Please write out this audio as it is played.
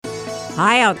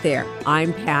Hi out there,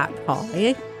 I'm Pat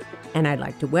Pauley, and I'd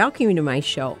like to welcome you to my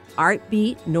show,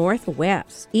 Artbeat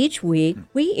Northwest. Each week,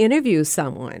 we interview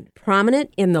someone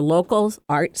prominent in the local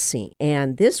art scene,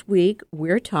 and this week,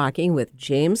 we're talking with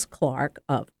James Clark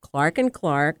of Clark &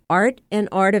 Clark Art and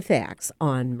Artifacts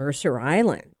on Mercer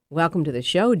Island. Welcome to the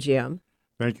show, Jim.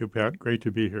 Thank you, Pat. Great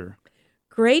to be here.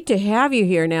 Great to have you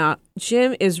here. Now,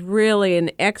 Jim is really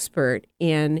an expert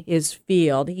in his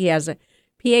field. He has a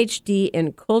PhD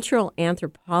in cultural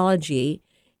anthropology,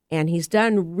 and he's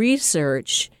done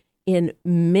research in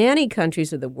many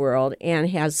countries of the world and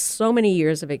has so many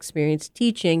years of experience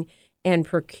teaching and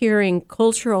procuring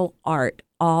cultural art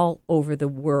all over the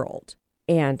world.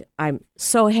 And I'm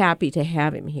so happy to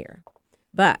have him here.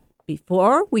 But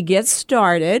before we get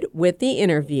started with the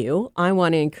interview, I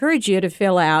want to encourage you to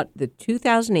fill out the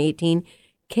 2018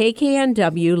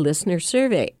 KKNW Listener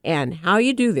Survey. And how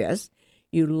you do this,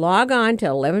 you log on to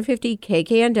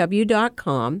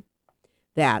 1150kknw.com.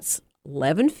 That's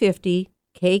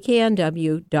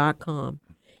 1150kknw.com.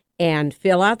 And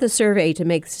fill out the survey to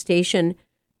make the station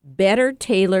better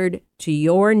tailored to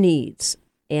your needs.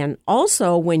 And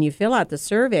also, when you fill out the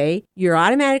survey, you're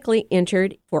automatically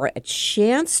entered for a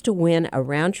chance to win a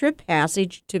round-trip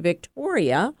passage to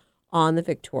Victoria on the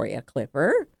Victoria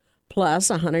Clipper, plus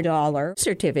a $100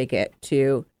 certificate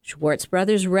to Schwartz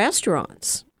Brothers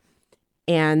Restaurants.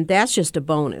 And that's just a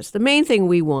bonus. The main thing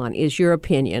we want is your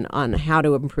opinion on how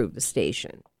to improve the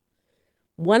station.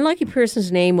 One lucky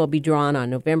person's name will be drawn on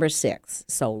November 6th.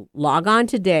 So log on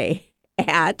today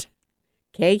at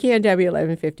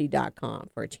kknw1150.com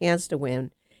for a chance to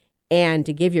win and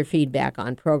to give your feedback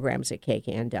on programs at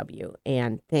KKNW.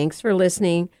 And thanks for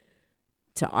listening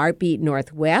to Artbeat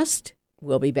Northwest.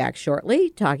 We'll be back shortly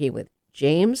talking with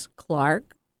James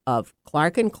Clark of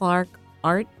Clark & Clark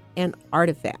Art and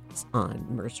Artifacts on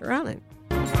Mercer Island.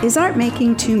 Is art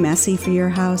making too messy for your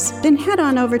house? Then head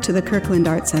on over to the Kirkland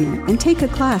Art Center and take a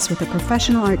class with a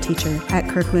professional art teacher. At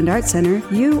Kirkland Art Center,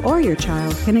 you or your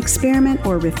child can experiment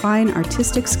or refine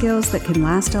artistic skills that can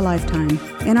last a lifetime.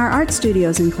 In our art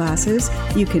studios and classes,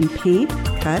 you can paint,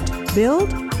 cut, build,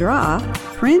 draw,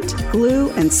 print, glue,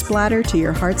 and splatter to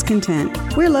your heart's content.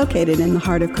 We're located in the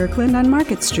heart of Kirkland on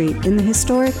Market Street in the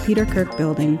historic Peter Kirk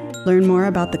building. Learn more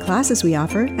about the classes we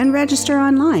offer and register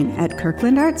online at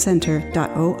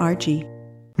kirklandartcenter.org.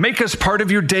 Make us part of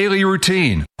your daily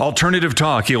routine. Alternative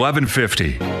Talk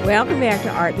 1150. Welcome back to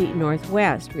Artbeat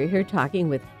Northwest. We're here talking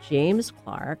with James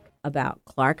Clark about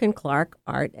Clark & Clark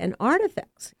Art and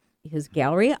Artifacts, his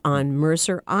gallery on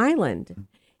Mercer Island.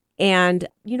 And,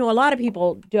 you know, a lot of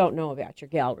people don't know about your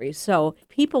gallery. So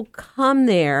people come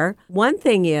there. One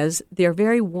thing is they're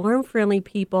very warm, friendly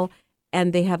people,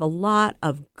 and they have a lot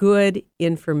of good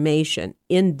information,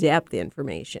 in-depth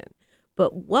information.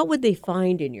 But what would they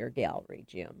find in your gallery,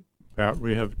 Jim?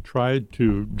 We have tried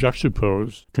to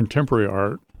juxtapose contemporary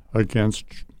art against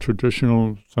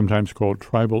traditional, sometimes called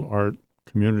tribal art,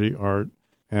 community art,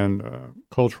 and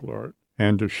cultural art,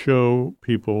 and to show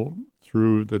people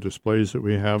through the displays that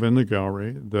we have in the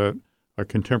gallery that a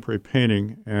contemporary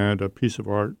painting and a piece of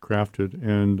art crafted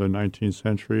in the 19th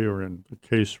century, or in the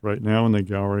case right now in the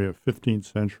gallery of 15th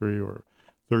century or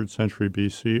 3rd century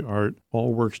BC art,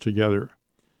 all works together.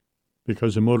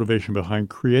 Because the motivation behind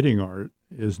creating art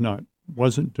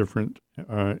wasn't different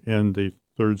in the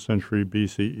 3rd century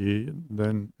BCE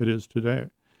than it is today.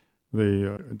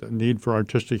 The need for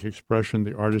artistic expression,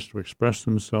 the artists to express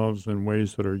themselves in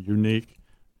ways that are unique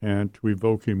and to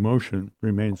evoke emotion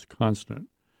remains constant.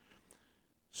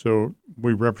 So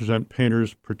we represent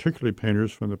painters, particularly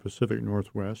painters from the Pacific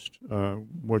Northwest,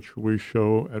 which we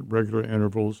show at regular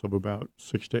intervals of about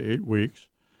 6 to 8 weeks.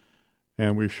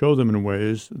 And we show them in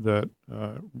ways that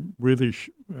really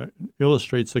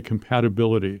illustrates the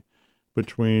compatibility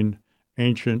between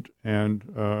ancient and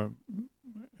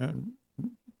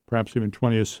perhaps even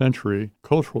 20th century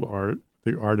cultural art,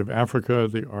 the art of Africa,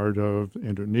 the art of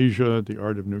Indonesia, the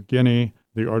art of New Guinea,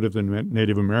 the art of the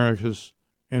Native Americans,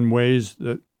 in ways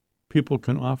that people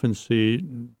can often see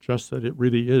just that it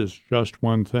really is just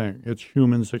one thing. It's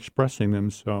humans expressing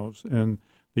themselves in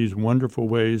these wonderful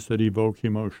ways that evoke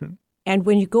emotion. And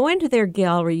when you go into their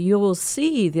gallery, you will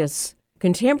see this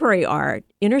contemporary art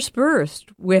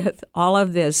interspersed with all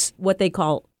of this, what they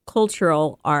call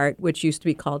cultural art, which used to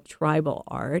be called tribal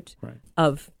art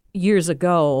of years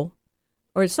ago,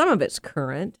 or some of it's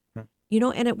current,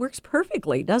 and it works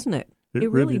perfectly, doesn't it? It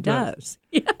really does.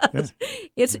 Yes.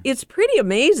 Yeah. It's pretty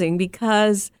amazing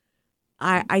because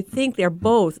I think they're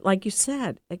both, like you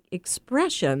said,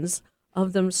 expressions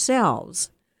of themselves.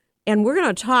 And we're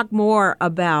going to talk more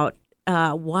about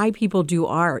why people do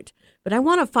art. But I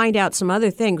want to find out some other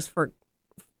things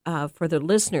for the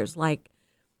listeners? Like,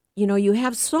 you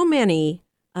have so many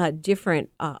different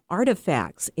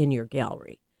artifacts in your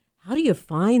gallery. How do you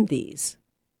find these?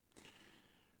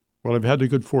 Well, I've had the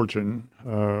good fortune,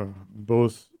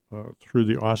 both through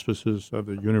the auspices of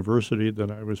the university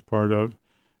that I was part of,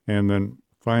 and then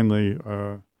finally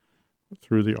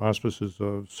through the auspices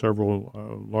of several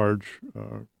large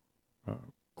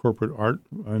corporate art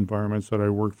environments that I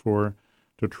worked for,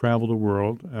 to travel the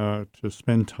world, to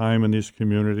spend time in these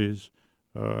communities,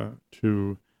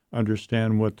 to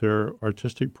understand what their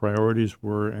artistic priorities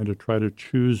were, and to try to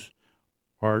choose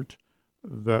art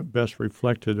that best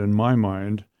reflected, in my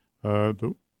mind,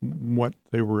 what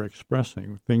they were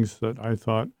expressing, things that I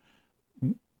thought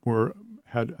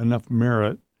had enough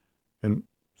merit. And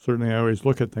certainly I always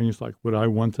look at things like, would I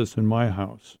want this in my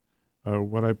house?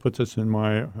 Would I put this in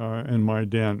my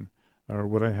den?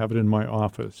 Would I have it in my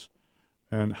office?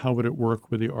 And how would it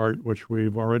work with the art which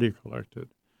we've already collected?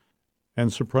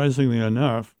 And surprisingly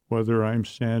enough, whether I'm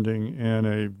standing in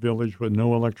a village with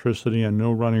no electricity and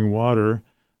no running water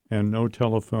and no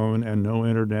telephone and no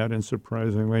internet and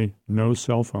surprisingly no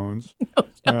cell phones,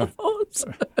 and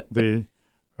the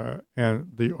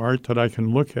art that I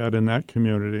can look at in that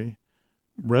community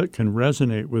can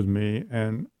resonate with me,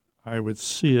 and I would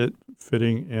see it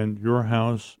fitting in your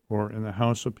house or in the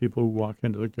house of people who walk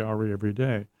into the gallery every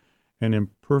day, and in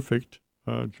perfect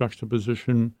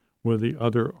juxtaposition with the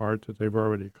other art that they've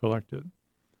already collected.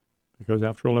 Because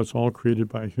after all, it's all created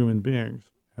by human beings,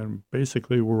 and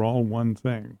basically we're all one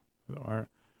thing.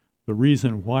 The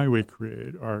reason why we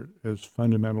create art is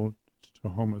fundamental to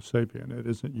Homo sapien. It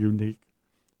isn't unique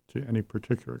to any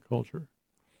particular culture.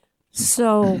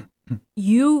 So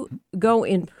you go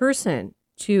in person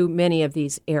to many of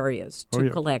these areas to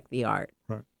collect the art.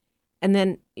 Right. And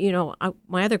then,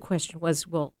 my other question was,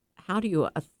 well, how do you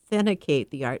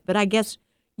authenticate the art? But I guess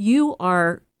you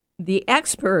are the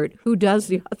expert who does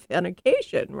the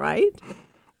authentication, right?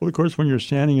 Well, of course, when you're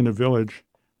standing in a village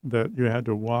that you had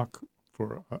to walk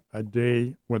for a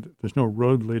day, when there's no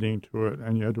road leading to it,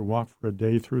 and you had to walk for a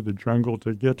day through the jungle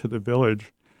to get to the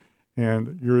village,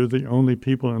 and you're the only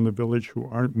people in the village who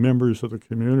aren't members of the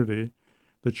community,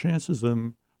 the chances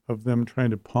of them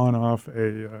trying to pawn off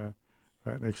an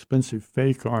expensive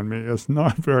fake on me is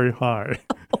not very high.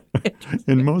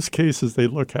 In most cases, they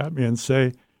look at me and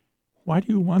say, "Why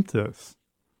do you want this?"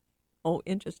 Oh,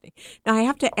 interesting. Now, I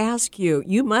have to ask you,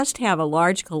 you must have a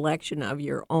large collection of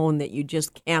your own that you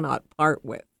just cannot part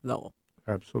with, though.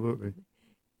 Absolutely.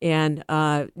 And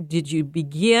did you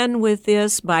begin with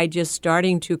this by just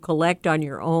starting to collect on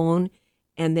your own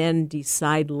and then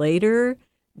decide later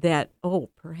that,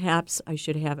 perhaps I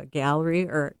should have a gallery?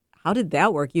 Or how did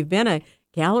that work? You've been a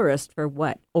gallerist for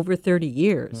what, over 30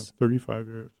 years? 35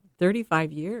 years.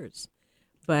 35 years.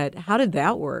 But how did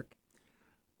that work?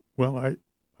 Well,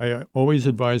 I always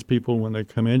advise people when they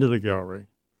come into the gallery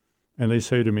and they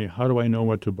say to me, how do I know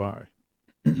what to buy?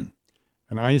 And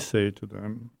I say to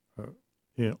them,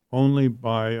 only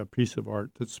buy a piece of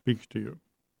art that speaks to you.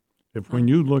 If when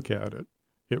you look at it,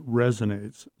 it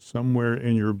resonates somewhere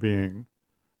in your being,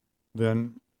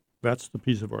 then that's the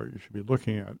piece of art you should be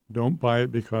looking at. Don't buy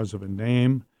it because of a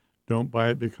name. Don't buy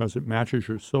it because it matches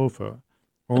your sofa.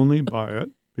 Only buy it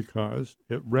because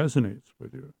it resonates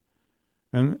with you.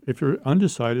 And if you're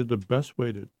undecided, the best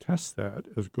way to test that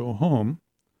is go home,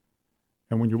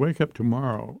 and when you wake up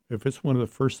tomorrow, if it's one of the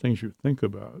first things you think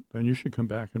about, then you should come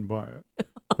back and buy it.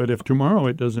 But if tomorrow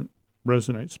it doesn't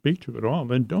resonate, speak to you at all,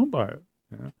 then don't buy it.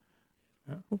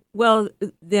 Yeah. Well,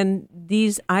 then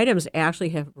these items actually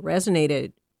have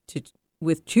resonated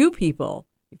with two people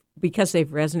because they've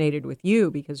resonated with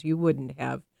you, because you wouldn't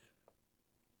have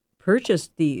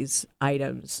purchased these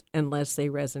items unless they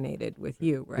resonated with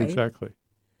you, right? Exactly.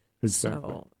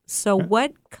 So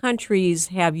what countries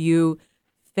have you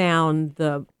found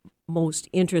the most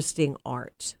interesting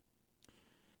art?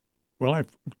 Well,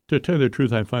 to tell you the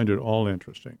truth, I find it all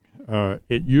interesting.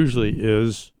 It usually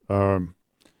is.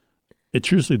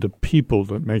 It's usually the people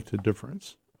that make the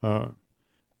difference,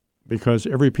 because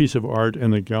every piece of art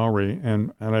in the gallery,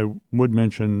 and I would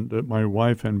mention that my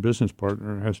wife and business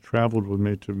partner has traveled with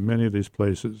me to many of these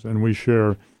places, and we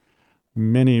share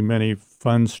many, many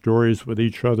fun stories with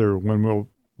each other when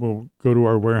we'll go to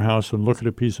our warehouse and look at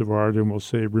a piece of art and we'll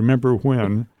say, "Remember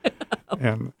when?"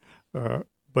 and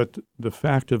but the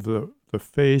fact of the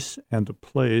face and the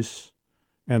place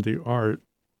and the art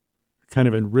kind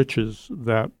of enriches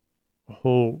that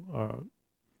whole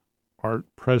art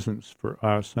presence for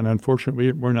us. And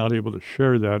unfortunately, we're not able to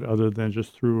share that other than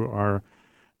just through our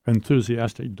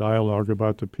enthusiastic dialogue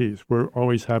about the piece. We're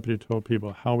always happy to tell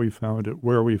people how we found it,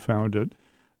 where we found it,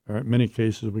 In many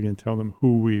cases, we can tell them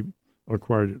who we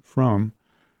acquired it from.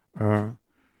 In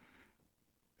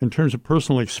terms of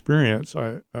personal experience,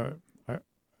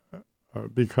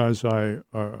 because I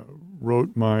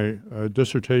wrote my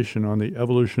dissertation on the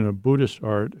evolution of Buddhist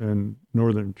art in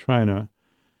northern China,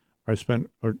 I spent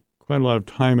quite a lot of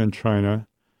time in China,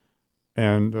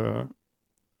 and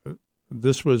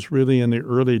this was really in the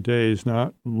early days,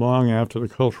 not long after the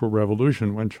Cultural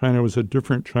Revolution, when China was a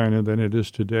different China than it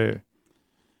is today.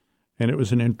 And it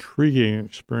was an intriguing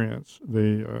experience.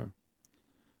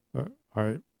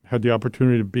 I had the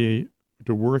opportunity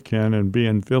to work in and be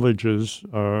in villages,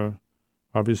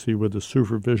 obviously with the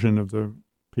supervision of the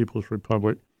People's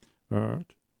Republic, to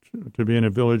be in a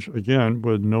village, again,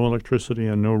 with no electricity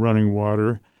and no running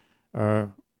water.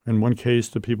 In one case,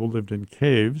 the people lived in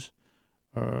caves,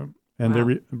 and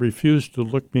they refused to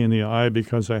look me in the eye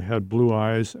because I had blue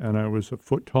eyes and I was a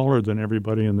foot taller than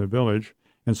everybody in the village.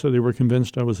 And so they were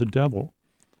convinced I was a devil.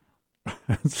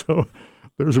 And so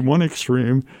there's one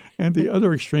extreme. And the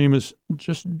other extreme is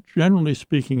just generally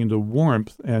speaking the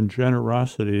warmth and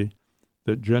generosity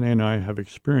that Jenny and I have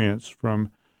experienced from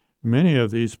many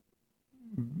of these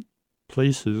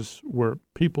places where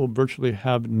people virtually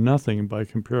have nothing by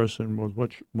comparison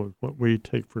with what we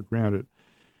take for granted.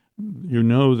 You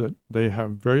know that they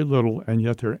have very little, and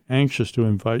yet they're anxious to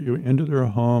invite you into their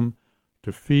home,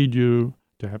 to feed you,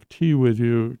 to have tea with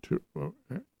you, to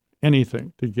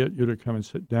anything, to get you to come and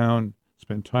sit down,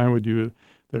 spend time with you.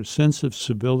 Their sense of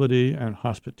civility and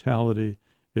hospitality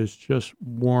is just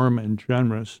warm and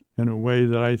generous in a way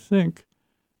that I think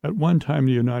at one time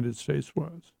the United States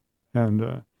was.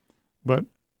 But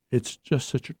it's just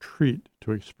such a treat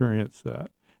to experience that.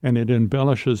 And it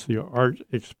embellishes the art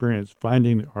experience.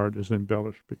 Finding the art is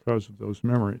embellished because of those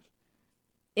memories.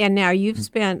 And now you've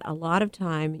spent a lot of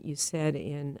time, you said,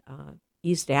 in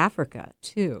East Africa,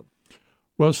 too.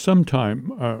 Well,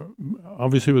 sometime.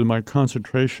 Obviously, with my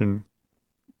concentration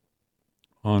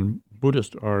on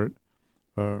Buddhist art,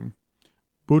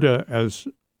 Buddha, as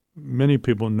many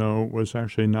people know, was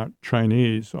actually not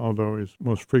Chinese, although is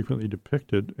most frequently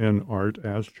depicted in art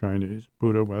as Chinese.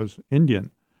 Buddha was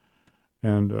Indian.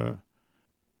 And the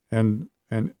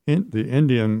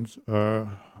Indians, the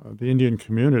Indian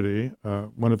community,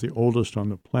 one of the oldest on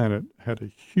the planet, had a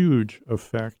huge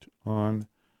effect on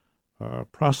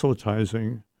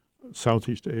proselytizing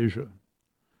Southeast Asia.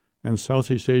 And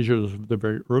Southeast Asia was the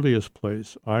very earliest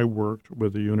place I worked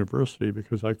with the university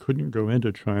because I couldn't go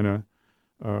into China.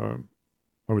 I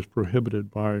was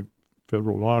prohibited by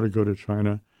federal law to go to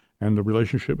China, and the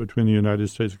relationship between the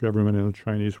United States government and the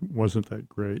Chinese wasn't that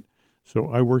great. So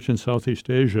I worked in Southeast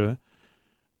Asia,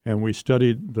 and we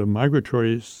studied the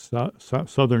migratory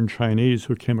southern Chinese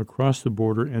who came across the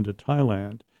border into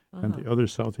Thailand and the other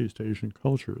Southeast Asian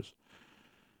cultures.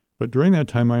 But during that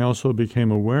time, I also became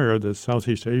aware that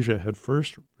Southeast Asia had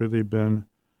first really been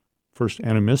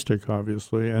animistic,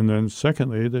 obviously, and then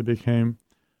secondly, they became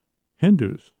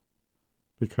Hindus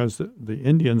because the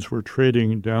Indians were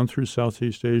trading down through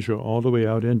Southeast Asia all the way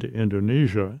out into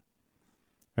Indonesia.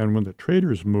 And when the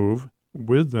traders move,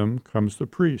 with them comes the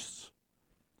priests.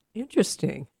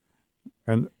 Interesting.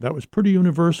 And that was pretty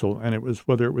universal. And it was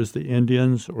whether it was the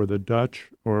Indians or the Dutch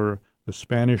or the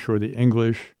Spanish or the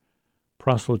English,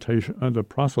 the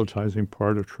proselytizing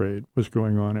part of trade was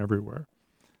going on everywhere.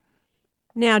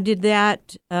 Now, did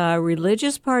that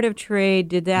religious part of trade,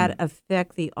 did that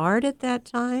affect the art at that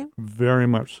time? Very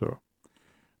much so.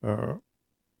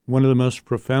 One of the most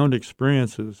profound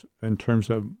experiences in terms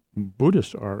of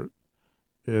Buddhist art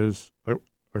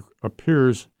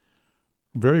appears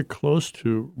very close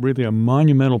to really a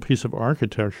monumental piece of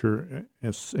architecture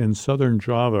in southern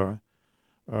Java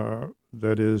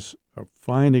that is a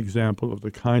fine example of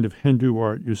the kind of Hindu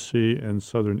art you see in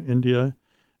southern India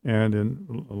and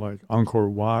in like Angkor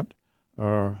Wat.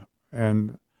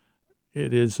 And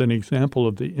it is an example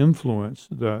of the influence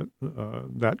that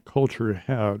that culture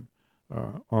had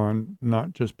on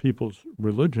not just people's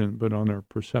religion, but on their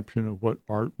perception of what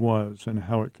art was and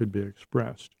how it could be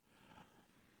expressed.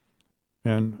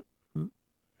 And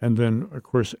then, of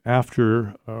course,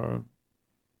 after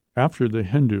the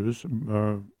Hindus,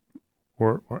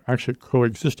 or actually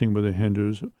coexisting with the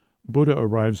Hindus, Buddha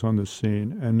arrives on the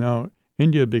scene, and now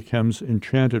India becomes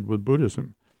enchanted with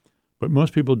Buddhism. But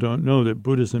most people don't know that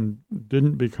Buddhism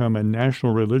didn't become a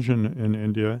national religion in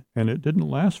India, and it didn't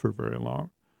last for very long.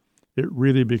 It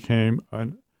really became a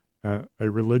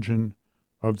religion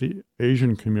of the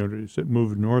Asian communities. It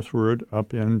moved northward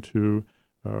up into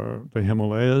the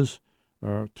Himalayas,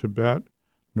 Tibet,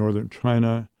 northern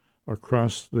China,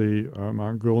 across the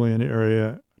Mongolian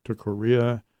area to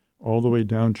Korea, all the way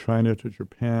down China to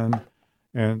Japan,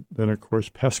 And then, of course,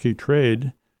 pesky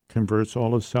trade converts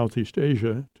all of Southeast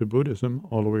Asia to Buddhism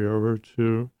all the way over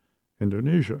to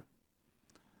Indonesia.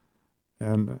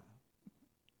 And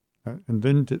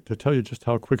then to tell you just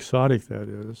how quixotic that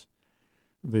is,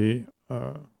 the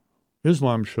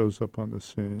Islam shows up on the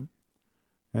scene.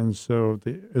 And so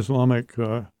the Islamic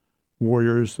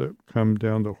warriors that come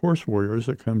down, the horse warriors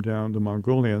that come down, the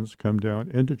Mongolians come down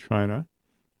into China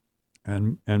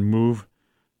and move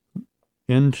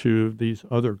into these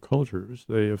other cultures.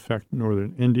 They affect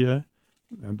northern India,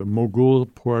 and the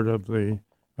Mughal part of the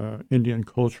Indian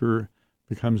culture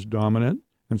becomes dominant.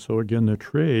 And so again, the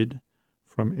trade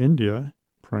from India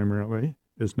primarily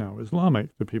is now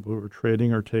Islamic. The people who are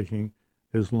trading are taking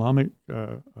Islamic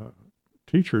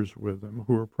teachers with them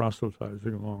who are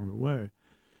proselytizing along the way.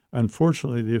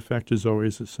 Unfortunately, the effect is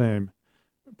always the same.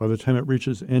 By the time it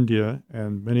reaches India,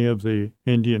 and many of the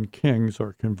Indian kings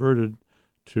are converted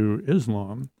to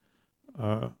Islam,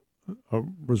 a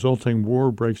resulting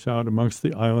war breaks out amongst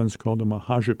the islands called the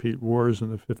Mahajapit Wars in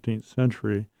the 15th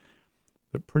century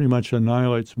that pretty much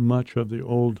annihilates much of the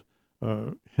old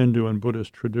Hindu and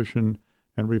Buddhist tradition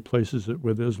and replaces it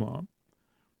with Islam,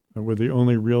 with the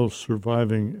only real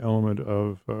surviving element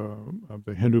of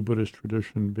the Hindu-Buddhist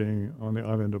tradition being on the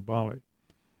island of Bali.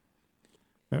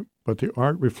 But the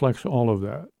art reflects all of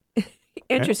that.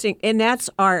 Interesting. And that's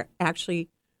our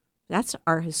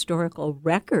historical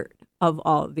record of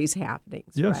all of these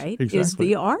happenings, yes, right? Exactly. Is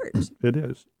the art. It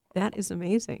is. That is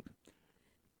amazing.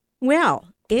 Well,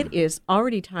 it is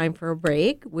already time for a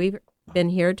break. We've been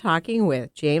here talking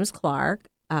with James Clark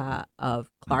of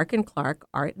Clark & Clark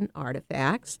Art and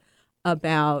Artifacts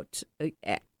about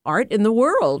art in the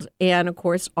world and, of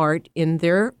course, art in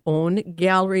their own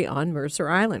gallery on Mercer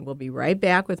Island. We'll be right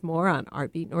back with more on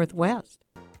Artbeat Northwest.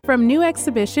 From new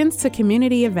exhibitions to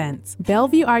community events,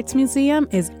 Bellevue Arts Museum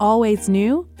is always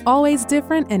new, always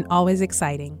different, and always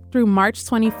exciting. Through March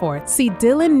 24th, see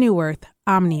Dylan Neuwirth,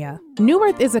 Omnia.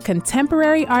 Neuwirth is a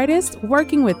contemporary artist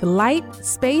working with light,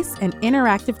 space, and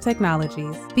interactive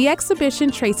technologies. The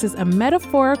exhibition traces a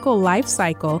metaphorical life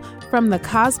cycle from the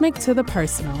cosmic to the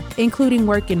personal, including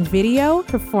work in video,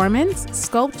 performance,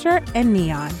 sculpture, and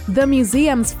neon. The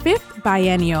museum's fifth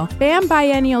biennial, BAM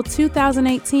Biennial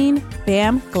 2018,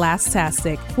 BAM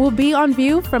Glasstastic, will be on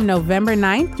view from November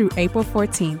 9th through April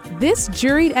 14th. This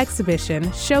juried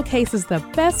exhibition showcases the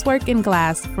best work in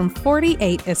glass from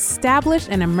 48 established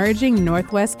and emerging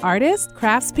Northwest artists,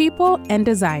 craftspeople, and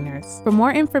designers. For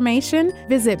more information,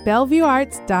 visit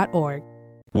bellevuearts.org.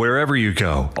 Wherever you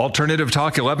go, Alternative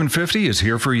Talk 1150 is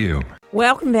here for you.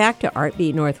 Welcome back to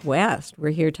Artbeat Northwest.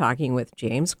 We're here talking with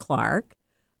James Clark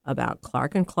about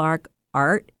Clark & Clark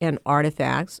Art and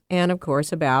Artifacts, and of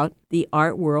course about the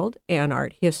art world and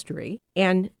art history.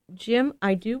 And Jim,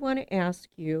 I do want to ask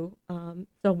you,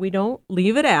 so we don't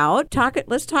leave it out,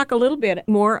 let's talk a little bit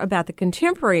more about the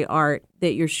contemporary art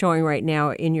that you're showing right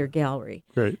now in your gallery.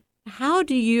 Great. How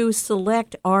do you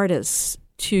select artists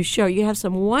to show? You have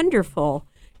some wonderful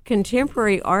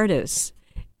contemporary artists,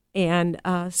 and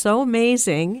so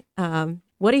amazing.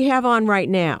 What do you have on right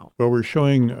now? Well, we're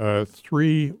showing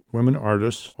 3 women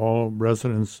artists, all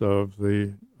residents of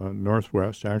the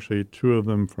Northwest, actually 2 of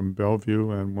them from Bellevue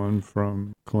and 1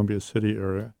 from Columbia City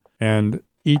area. And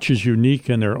each is unique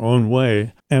in their own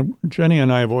way. And Jenny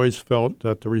and I have always felt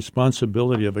that the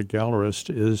responsibility of a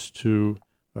gallerist is to,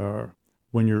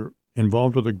 when you're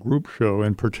involved with a group show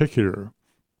in particular,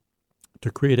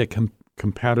 to create a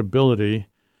compatibility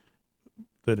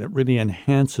that it really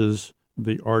enhances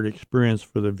the art experience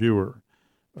for the viewer.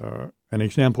 An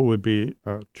example would be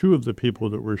 2 of the people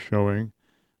that we're showing,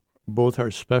 both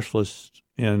are specialists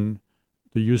in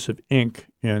the use of ink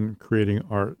in creating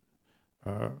art.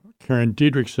 Karen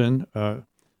Diedrichsen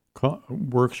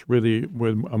works really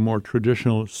with a more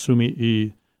traditional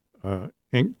sumi-e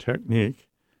ink technique.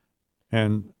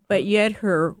 But yet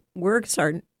her works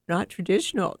are not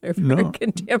traditional. They're very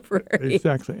contemporary.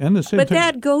 Exactly. And the same but thing,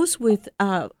 that goes with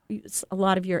a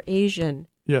lot of your Asian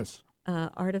yes.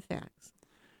 Artifacts.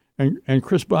 And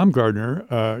Chris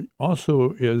Baumgartner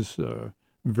also is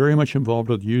very much involved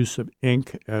with the use of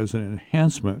ink as an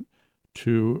enhancement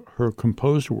to her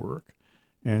composed work.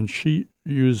 And she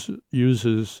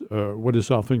uses what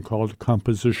is often called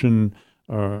composition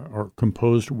or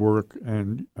composed work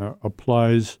and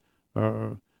applies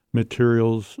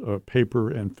materials, paper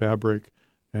and fabric,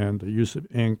 and the use of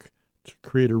ink to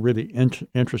create a really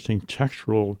interesting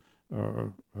textural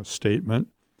statement.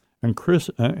 And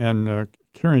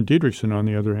Karen Diedrichsen, on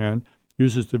the other hand,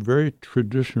 uses the very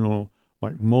traditional,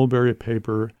 like mulberry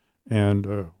paper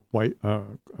and white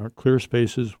clear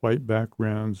spaces, white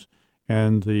backgrounds,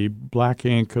 and the black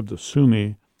ink of the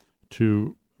sumi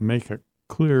to make a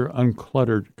clear,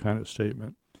 uncluttered kind of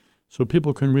statement. So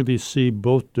people can really see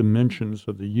both dimensions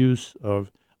of the use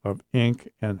of ink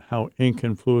and how ink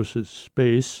influences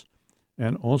space,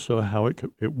 and also how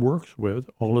it works with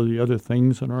all of the other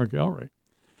things in our gallery.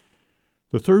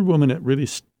 The third woman that really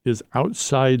is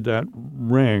outside that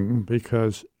ring,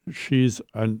 because she's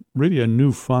really a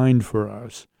new find for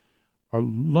us, a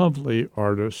lovely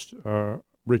artist,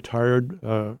 retired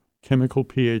chemical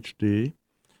PhD,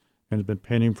 and has been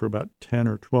painting for about 10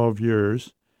 or 12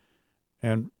 years,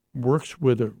 and works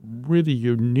with a really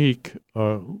unique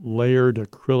layered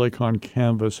acrylic on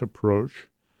canvas approach,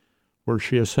 where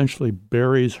she essentially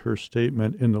buries her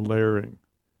statement in the layering.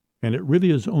 And it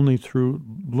really is only through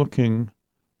looking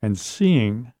and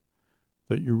seeing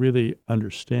that you really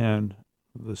understand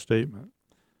the statement.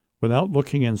 Without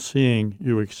looking and seeing,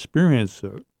 you experience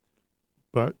it,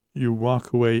 but you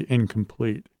walk away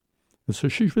incomplete. And so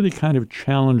she's really kind of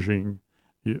challenging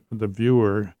the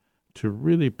viewer to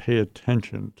really pay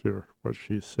attention to what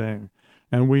she's saying.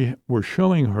 And we're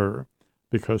showing her,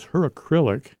 because her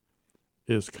acrylic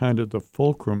is kind of the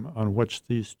fulcrum on which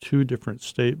these two different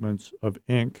statements of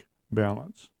ink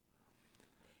balance.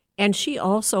 And she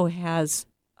also has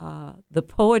the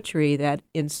poetry that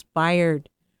inspired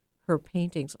her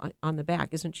paintings on the back.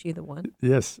 Isn't she the one?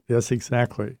 Yes,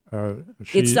 exactly.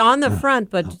 It's on the front,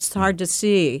 but it's hard to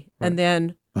see. Right. And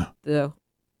then the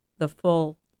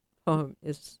full poem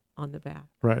is on the back.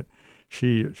 Right.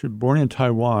 She was born in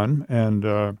Taiwan, and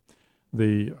and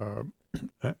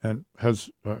is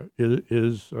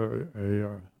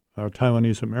a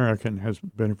Taiwanese American, has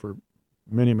been for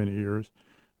many, many years,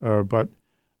 but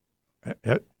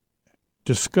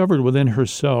discovered within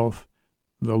herself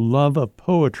the love of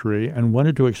poetry and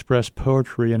wanted to express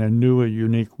poetry in a new, a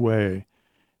unique way.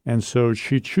 And so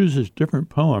she chooses different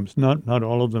poems, not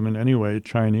all of them in any way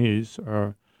Chinese.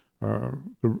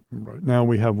 Now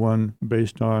we have one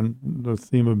based on the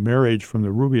theme of marriage from the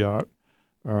Rubaiyat,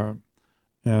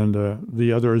 and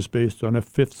the other is based on a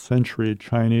 5th century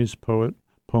Chinese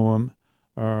poem,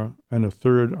 and a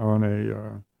third on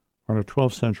a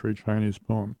 12th century Chinese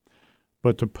poem.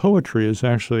 But the poetry is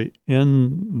actually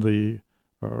in the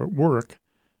work.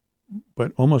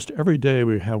 But almost every day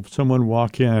we have someone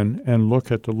walk in and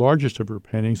look at the largest of her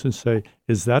paintings and say,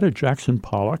 "Is that a Jackson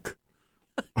Pollock?"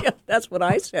 Yeah, that's what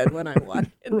I said when I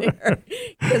walked in there,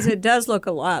 because it does look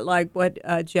a lot like what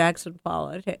Jackson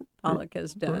Pollock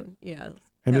has done. Right. Yeah,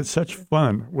 and it's such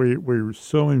fun. We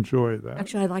so enjoy that.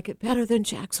 Actually, I like it better than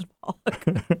Jackson Pollock.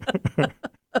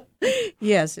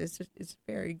 Yes, it's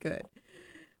very good.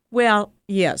 Well,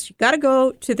 yes, you got to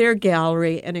go to their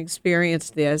gallery and experience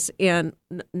this. And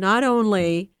not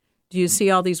only do you see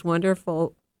all these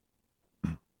wonderful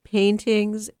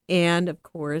paintings and, of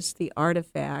course, the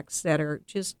artifacts that are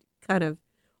just kind of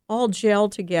all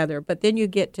gelled together, but then you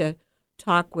get to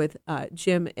talk with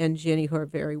Jim and Ginny, who are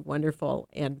very wonderful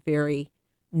and very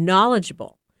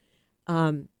knowledgeable.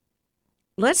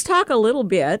 Let's talk a little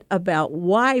bit about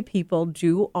why people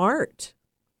do art.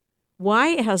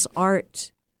 Why has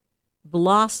art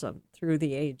blossomed through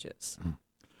the ages?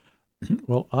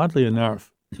 Well, oddly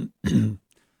enough, and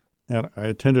I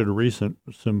attended a recent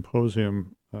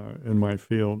symposium in my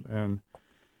field, and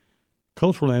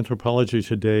cultural anthropology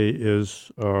today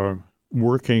is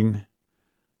working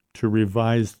to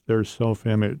revise their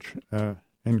self-image.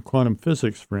 In quantum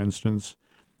physics, for instance,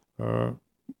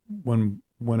 when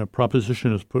a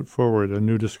proposition is put forward, a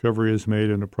new discovery is made,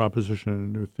 and a proposition, a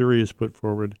new theory is put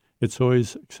forward, it's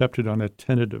always accepted on a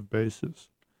tentative basis.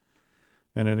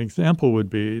 And an example would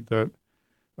be that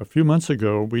a few months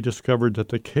ago, we discovered that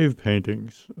the cave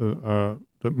paintings that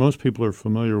most people are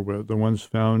familiar with, the ones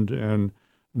found in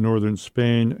northern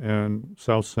Spain and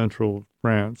south central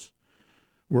France,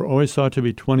 were always thought to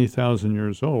be 20,000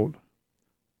 years old.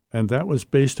 And that was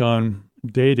based on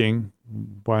dating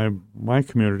by my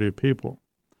community of people.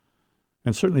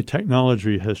 And certainly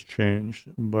technology has changed,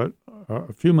 but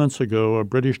a few months ago, a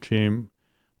British-German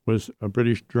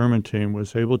team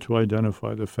was able to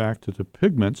identify the fact that the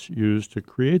pigments used to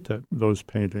create those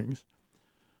paintings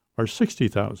are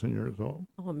 60,000 years old.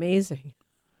 Oh, amazing.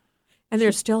 And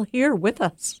they're still here with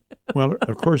us. Well,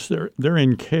 of course, they're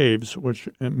in caves, which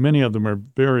many of them are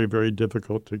very, very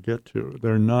difficult to get to.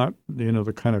 They're not,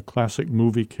 the kind of classic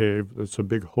movie cave that's a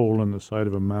big hole in the side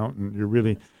of a mountain. You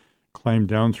really climb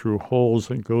down through holes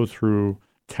and go through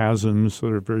chasms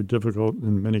that are very difficult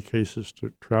in many cases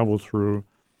to travel through.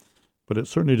 But it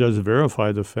certainly does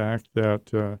verify the fact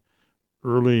that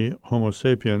early Homo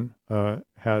sapien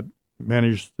had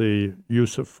managed the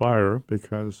use of fire,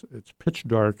 because it's pitch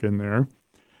dark in there,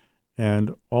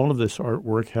 and all of this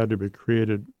artwork had to be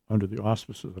created under the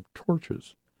auspices of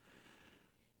torches.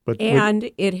 But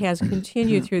and it has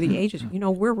continued through the ages.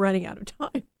 We're running out of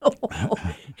time.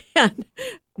 And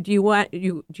do you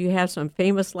have some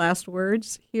famous last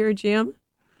words here, Jim?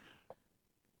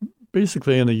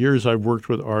 Basically, in the years I've worked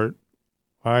with art,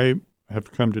 I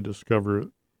have come to discover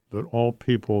that all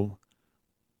people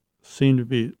seem to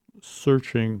be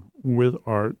searching with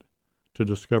art to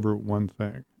discover one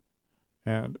thing,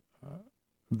 and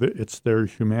it's their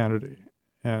humanity.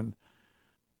 And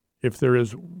if there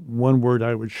is one word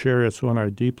I would share, it's one I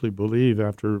deeply believe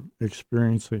after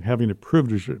having the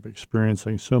privilege of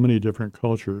experiencing so many different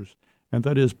cultures, and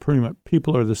that is pretty much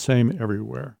people are the same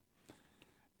everywhere.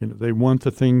 They want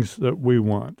the things that we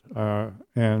want,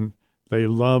 and they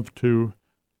love to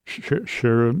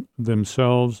share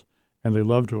themselves, and they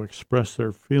love to express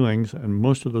their feelings, and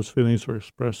most of those feelings are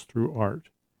expressed through art.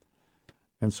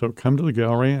 And so come to the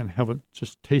gallery and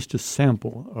just taste a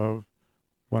sample of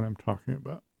what I'm talking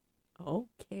about.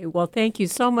 Okay. Well, thank you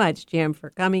so much, Jim,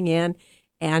 for coming in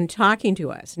and talking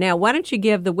to us. Now, why don't you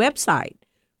give the website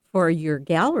for your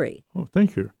gallery? Oh,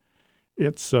 thank you.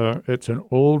 It's an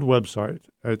old website.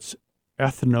 It's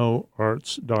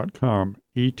ethnoarts.com,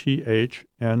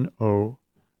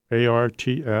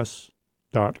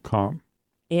 ethnoarts.com.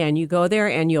 And you go there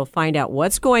and you'll find out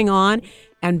what's going on,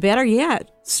 and better yet,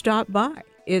 stop by.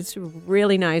 It's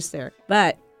really nice there.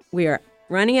 But we are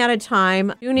running out of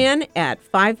time. Tune in at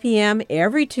 5 p.m.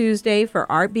 every Tuesday for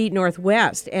Artbeat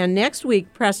Northwest. And next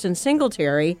week, Preston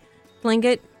Singletary,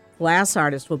 Tlingit glass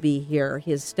artist, will be here.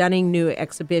 His stunning new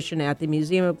exhibition at the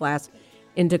Museum of Glass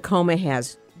in Tacoma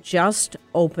has just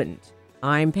opened.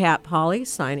 I'm Pat Polly,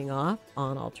 signing off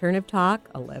on Alternative Talk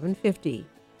 1150.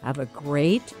 Have a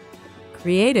great,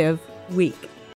 creative week.